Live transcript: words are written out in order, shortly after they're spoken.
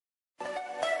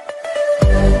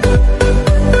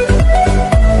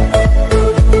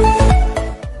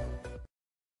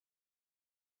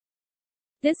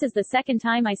This is the second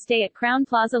time I stay at Crowne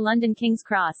Plaza, London King's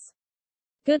Cross.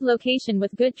 Good location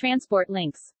with good transport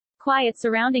links. Quiet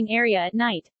surrounding area at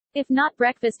night. If not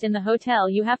breakfast in the hotel,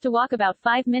 you have to walk about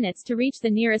 5 minutes to reach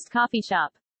the nearest coffee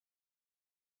shop.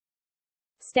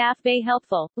 Staff bay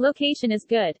helpful. Location is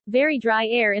good. Very dry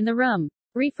air in the room.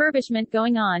 Refurbishment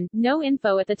going on. No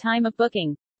info at the time of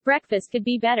booking. Breakfast could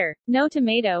be better. No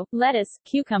tomato, lettuce,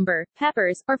 cucumber,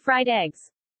 peppers, or fried eggs.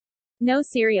 No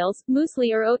cereals,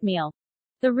 muesli or oatmeal.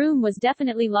 The room was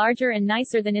definitely larger and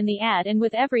nicer than in the ad and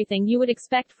with everything you would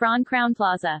expect from Crowne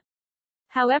Plaza.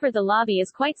 However, the lobby is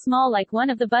quite small like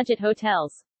one of the budget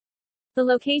hotels. The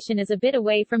location is a bit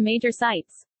away from major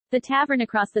sites. The tavern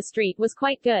across the street was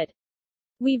quite good.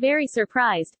 We very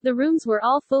surprised, the rooms were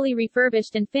all fully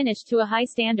refurbished and finished to a high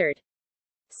standard.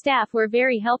 Staff were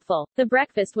very helpful. The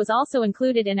breakfast was also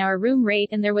included in our room rate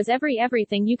and there was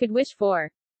everything you could wish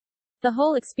for. The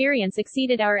whole experience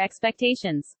exceeded our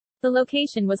expectations. The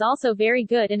location was also very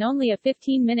good and only a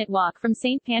 15-minute walk from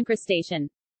St Pancras Station.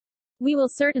 We will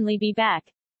certainly be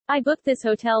back. I booked this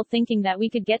hotel thinking that we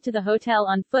could get to the hotel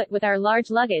on foot with our large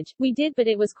luggage. We did, but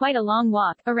it was quite a long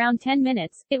walk, around 10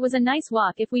 minutes. It was a nice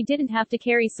walk if we didn't have to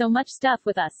carry so much stuff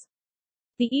with us.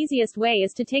 The easiest way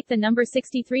is to take the number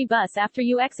 63 bus after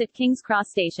you exit King's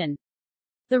Cross Station.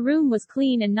 The room was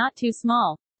clean and not too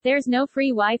small. There's no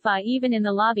free Wi-Fi even in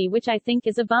the lobby, which I think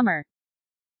is a bummer.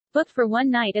 Booked for one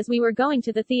night as we were going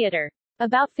to the theater.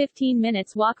 About 15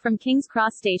 minutes walk from King's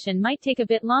Cross Station might take a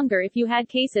bit longer if you had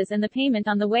cases and the payment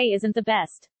on the way isn't the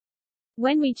best.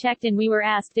 When we checked in we were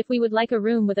asked if we would like a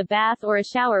room with a bath or a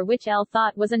shower, which Elle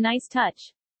thought was a nice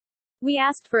touch. We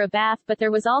asked for a bath but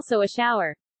there was also a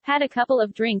shower. Had a couple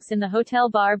of drinks in the hotel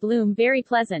bar Bloom, very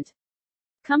pleasant.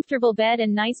 Comfortable bed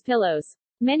and nice pillows.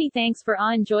 Many thanks for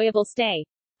an enjoyable stay.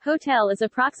 Hotel is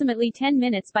approximately 10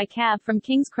 minutes by cab from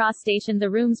King's Cross Station. The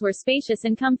rooms were spacious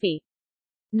and comfy.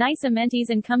 Nice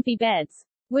amenities and comfy beds.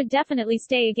 Would definitely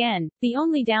stay again. The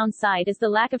only downside is the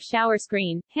lack of shower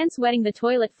screen, hence wetting the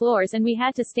toilet floors, and we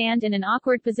had to stand in an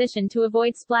awkward position to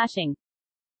avoid splashing.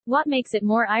 What makes it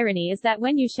more irony is that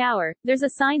when you shower, there's a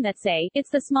sign that say,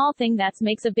 "It's the small thing that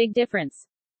makes a big difference."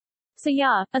 So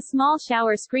yeah, a small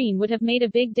shower screen would have made a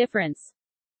big difference.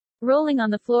 Rolling on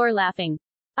the floor laughing.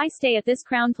 I stay at this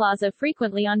Crowne Plaza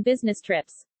frequently on business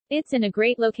trips. It's in a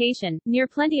great location, near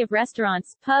plenty of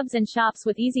restaurants, pubs and shops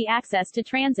with easy access to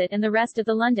transit and the rest of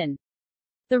the London.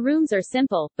 The rooms are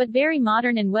simple, but very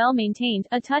modern and well maintained,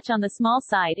 a touch on the small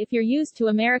side if you're used to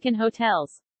American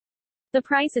hotels. The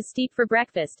price is steep for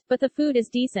breakfast, but the food is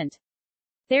decent.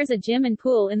 There's a gym and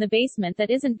pool in the basement that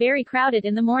isn't very crowded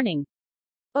in the morning.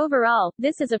 Overall,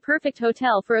 this is a perfect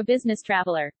hotel for a business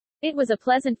traveler. It was a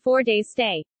pleasant 4 days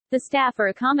stay. The staff are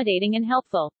accommodating and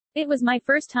helpful. It was my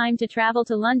first time to travel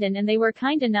to London and they were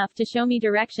kind enough to show me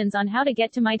directions on how to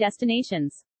get to my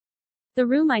destinations. The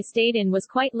room I stayed in was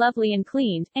quite lovely and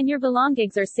cleaned, and your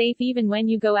belongings are safe even when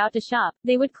you go out to shop.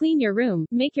 They would clean your room,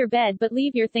 make your bed but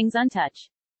leave your things untouched.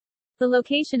 The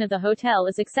location of the hotel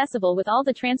is accessible with all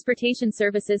the transportation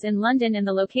services in London and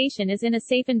the location is in a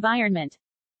safe environment.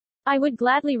 I would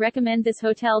gladly recommend this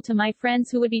hotel to my friends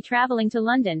who would be traveling to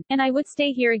London, and I would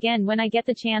stay here again when I get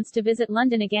the chance to visit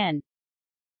London again.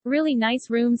 Really nice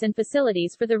rooms and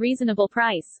facilities for the reasonable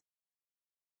price.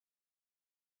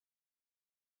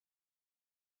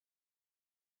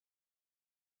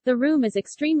 The room is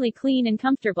extremely clean and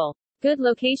comfortable. Good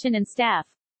location and staff.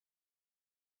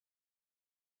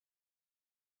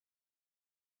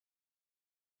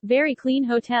 Very clean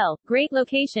hotel, great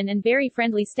location and very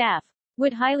friendly staff.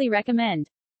 Would highly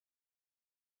recommend.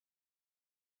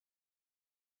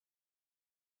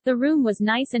 The room was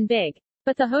nice and big.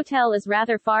 But the hotel is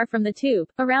rather far from the tube,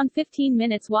 around 15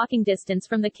 minutes walking distance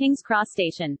from the King's Cross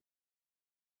Station.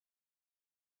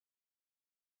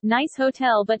 Nice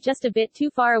hotel but just a bit too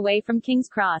far away from King's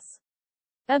Cross.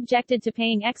 Objected to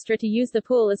paying extra to use the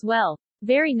pool as well.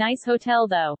 Very nice hotel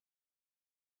though.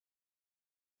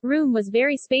 Room was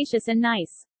very spacious and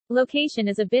nice. Location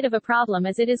is a bit of a problem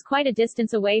as it is quite a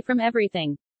distance away from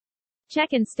everything.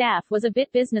 Check-in staff was a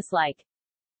bit businesslike.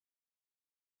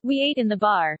 We ate in the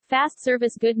bar, fast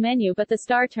service, good menu, but the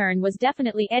star turn was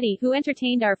definitely Eddie, who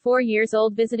entertained our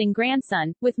 4-year-old visiting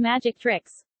grandson, with magic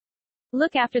tricks.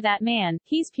 Look after that man,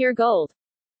 he's pure gold.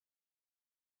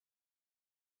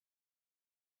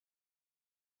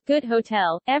 Good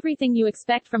hotel, everything you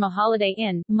expect from a Holiday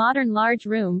Inn, modern large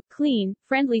room, clean,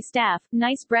 friendly staff,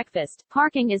 nice breakfast.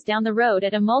 Parking is down the road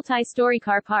at a multi-story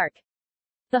car park.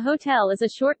 The hotel is a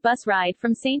short bus ride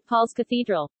from St Paul's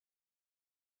Cathedral.